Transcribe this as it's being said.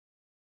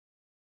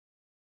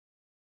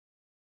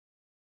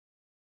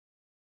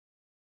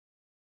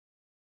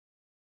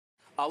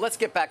Let's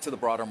get back to the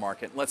broader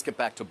market. Let's get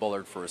back to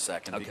Bullard for a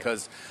second,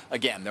 because,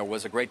 again, there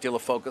was a great deal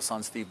of focus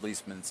on Steve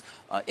Leisman's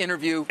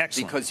interview.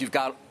 Excellent. Because you've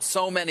got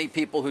so many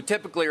people who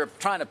typically are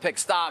trying to pick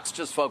stocks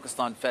just focused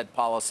on Fed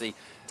policy.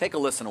 Take a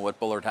listen to what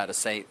Bullard had to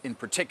say, in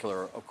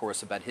particular, of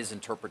course, about his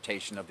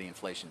interpretation of the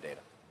inflation data.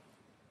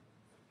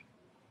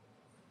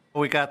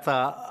 We got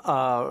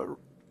the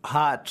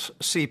hot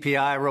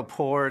CPI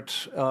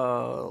report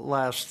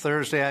last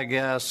Thursday, I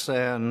guess,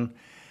 and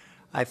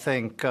I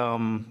think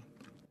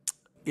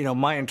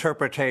my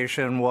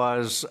interpretation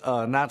was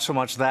not so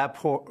much that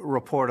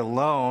report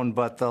alone,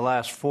 but the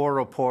last 4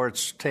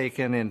 reports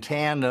taken in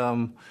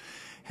tandem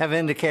have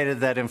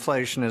indicated that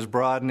inflation is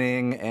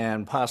broadening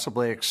and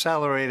possibly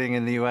accelerating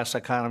in the U.S.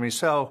 economy.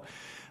 So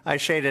I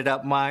shaded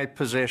up my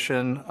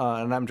position,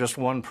 and I'm just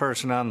one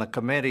person on the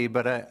committee,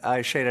 but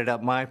I shaded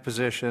up my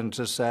position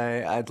to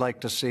say I'd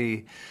like to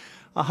see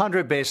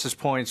 100 basis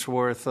points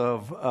worth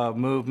of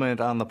movement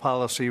on the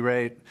policy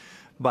rate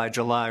by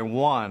July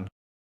 1.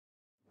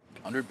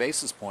 100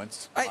 basis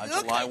points by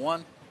July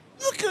 1.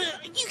 Look, you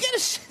got to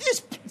see this.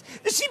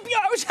 The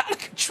CPI was out of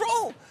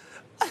control.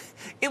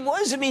 It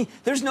was. I mean,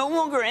 there's no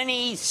longer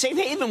any safe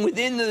haven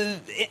within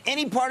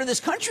any part of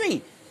this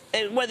country,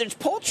 whether it's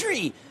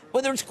poultry,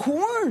 whether it's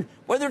corn,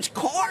 whether it's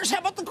cars. How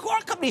about the car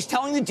companies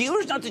telling the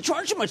dealers not to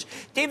charge so much?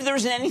 David, there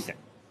isn't anything.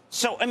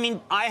 So, I mean,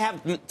 I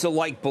have to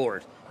like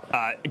Bullard,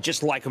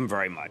 just like him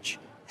very much.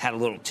 Had a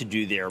little to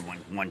do there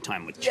one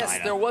time with China.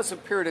 Yes, there was a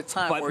period of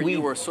time where you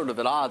were sort of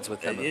at odds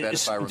with him a bit,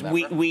 if I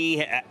remember. We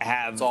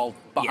have... It's all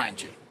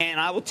behind you. And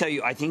I will tell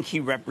you, I think he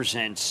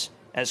represents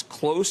as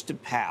close to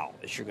Powell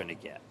as you're going to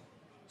get.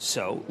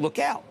 So look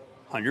out,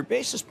 100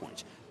 basis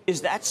points.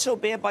 Is that so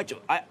bad?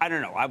 I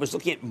don't know. I was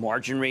looking at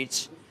margin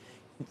rates.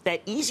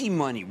 That easy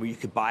money where you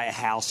could buy a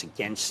house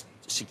against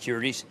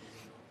securities,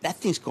 that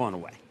thing's going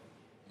away.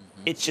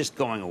 Mm-hmm. It's just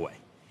going away.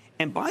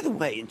 And by the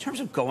way, in terms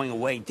of going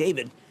away,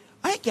 David...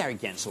 I had Gary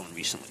Gensler on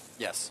recently.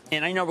 Yes.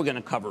 And I know we're going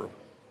to cover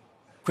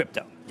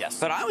crypto. Yes.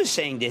 But I was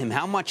saying to him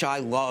how much I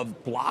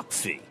love block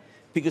fee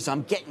because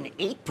I'm getting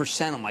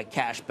 8% on my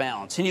cash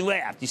balance. And he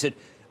laughed. He said,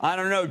 I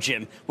don't know,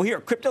 Jim. Well, here,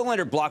 a crypto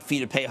lender block fee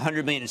to pay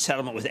 $100 million in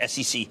settlement with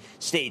SEC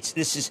states.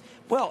 This is,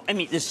 well, I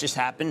mean, this just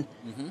happened.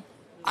 Mm-hmm.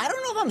 I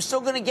don't know if I'm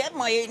still going to get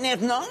my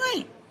 8.5,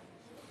 9.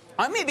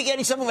 I may be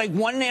getting something like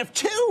 1.5,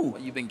 2.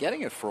 Well, you've been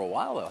getting it for a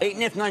while, though.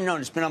 8.5, 9, no,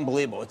 it's been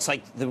unbelievable. It's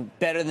like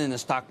better than the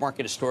stock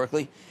market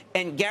historically.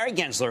 And Gary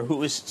Gensler,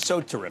 who is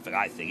so terrific,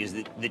 I think, is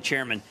the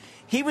chairman,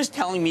 he was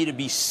telling me to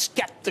be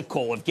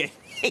skeptical of getting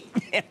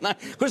 8.5, 9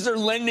 because they're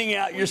lending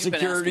out your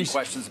securities. You've been asking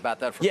questions about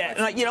that for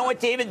yeah, you know what,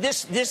 David?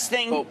 This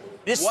thing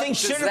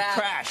should have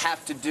crashed.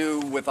 Have to do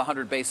with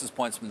 100 basis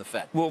points from the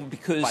Fed? Well,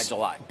 because by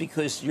July,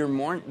 because you're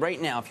more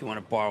right now. If you want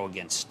to borrow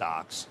against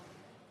stocks,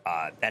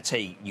 that's how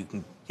you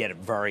can get a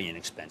very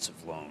inexpensive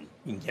loan.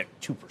 You can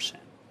get 2%.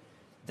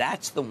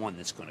 That's the one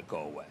that's going to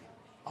go away.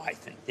 I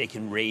think they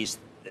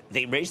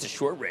raise the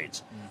short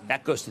rates. Mm-hmm.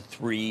 That goes to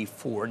 3,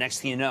 4.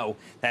 Next thing you know,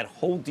 that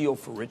whole deal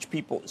for rich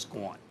people is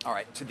gone. All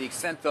right. To the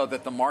extent, though,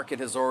 that the market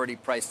has already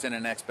priced in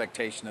an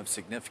expectation of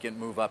significant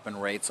move up in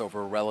rates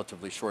over a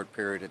relatively short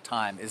period of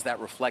time, is that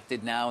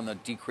reflected now in the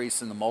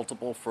decrease in the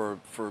multiple for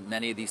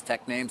many of these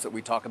tech names that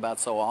we talk about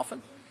so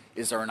often?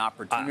 Is there an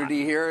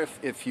opportunity here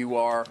if you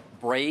are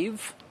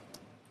brave?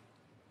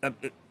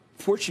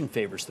 Fortune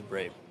favors the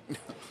brave.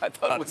 I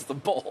thought it was the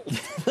bold.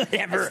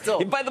 Never.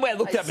 By the way, I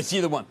looked up. It's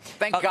either one.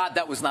 Thank God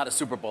that was not a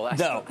Super Bowl.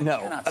 No. I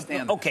cannot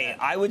stand okay,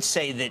 that. I would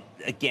say that,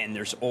 again,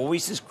 there's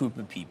always this group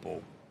of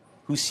people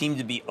who seem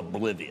to be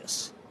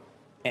oblivious.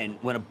 And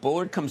when a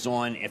Bullard comes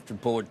on after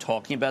Bullard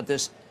talking about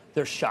this,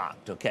 they're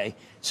shocked, okay?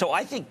 So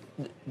I think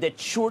that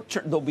short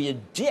term, there'll be a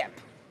dip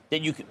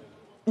that you can...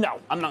 No,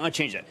 I'm not going to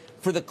change that.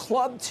 For the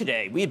club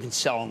today, we had been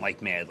selling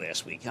like mad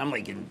last week. I'm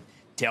like in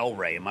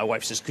Delray, and my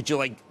wife says, could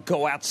you,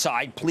 go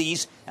outside,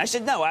 please? I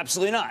said, no,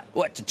 absolutely not.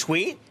 What, to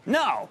tweet?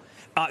 No.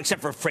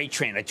 Except for a freight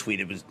train I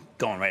tweeted was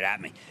going right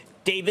at me.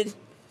 David?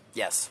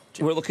 Yes.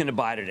 Jim. We're looking to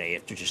buy today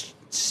after just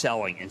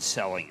selling and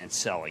selling and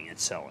selling and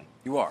selling.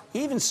 You are.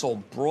 He even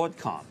sold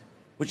Broadcom,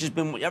 which has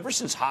been, ever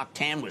since Hock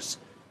Tan was,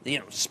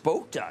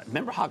 spoke to.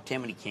 Remember Hock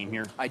Tan when he came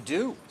here? I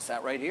do.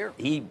 Sat right here.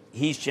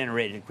 He's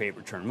generated a great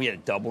return. We had a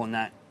double in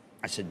that.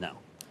 I said, no.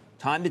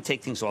 Time to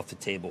take things off the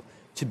table,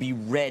 to be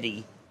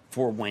ready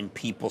for when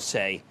people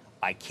say,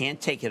 I can't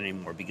take it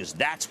anymore, because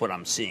that's what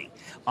I'm seeing.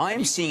 I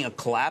am seeing a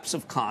collapse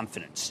of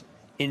confidence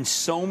in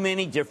so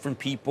many different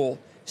people,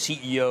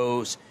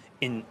 CEOs,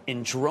 in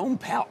Jerome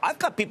Powell. I've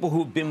got people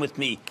who have been with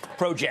me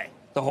pro-J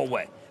the whole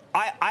way.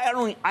 I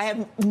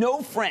have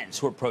no friends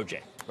who are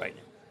pro-J right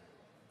now.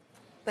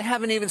 They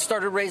haven't even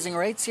started raising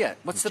rates yet.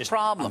 What's the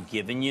problem? I'm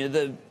giving you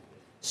the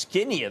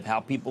skinny of how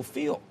people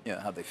feel.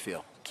 Yeah, how they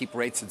feel. Keep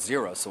rates at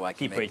zero so I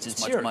can keep make rates as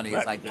at much zero. money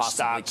as I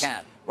possibly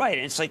can. Right,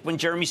 and it's like when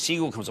Jeremy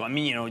Siegel comes on. I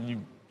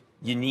mean,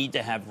 you need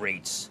to have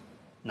rates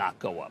not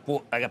go up.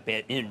 Well, I got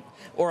bad,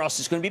 or else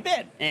it's going to be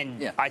bad.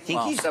 And I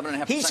think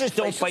he says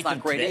don't fight them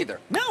great either.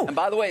 No. And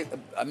by the way,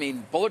 I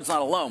mean, Bullard's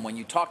not alone. When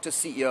you talk to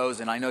CEOs,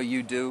 and I know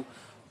you do,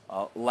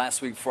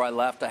 Last week before I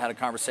left, I had a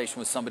conversation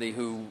with somebody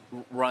who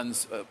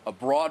runs a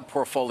broad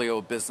portfolio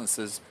of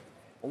businesses,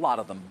 a lot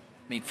of them.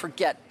 I mean,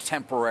 forget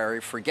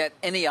temporary, forget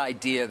any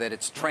idea that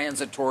it's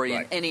transitory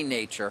in any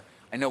nature.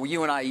 I know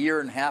you and I, a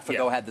year and a half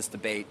ago, had this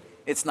debate.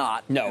 It's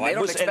not. No, I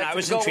was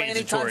in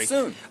transitory.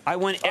 Soon. I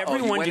want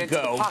everyone to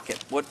go. You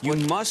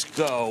What? must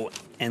go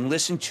and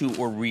listen to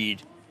or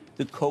read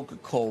the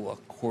Coca-Cola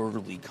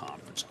quarterly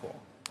conference call.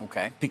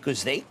 Okay.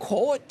 Because they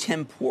call it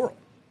temporal.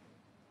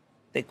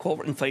 They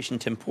call it inflation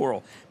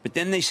temporal. But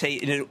then they say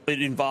it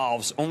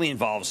only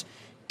involves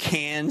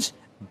cans,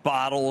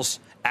 bottles,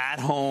 at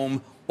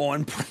home,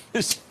 on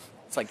premise.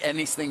 It's like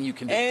anything you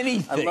can do.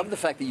 Anything. I love the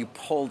fact that you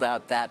pulled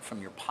out that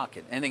from your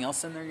pocket. Anything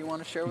else in there you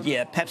want to share with us?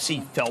 Yeah,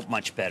 Pepsi felt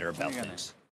much better about things.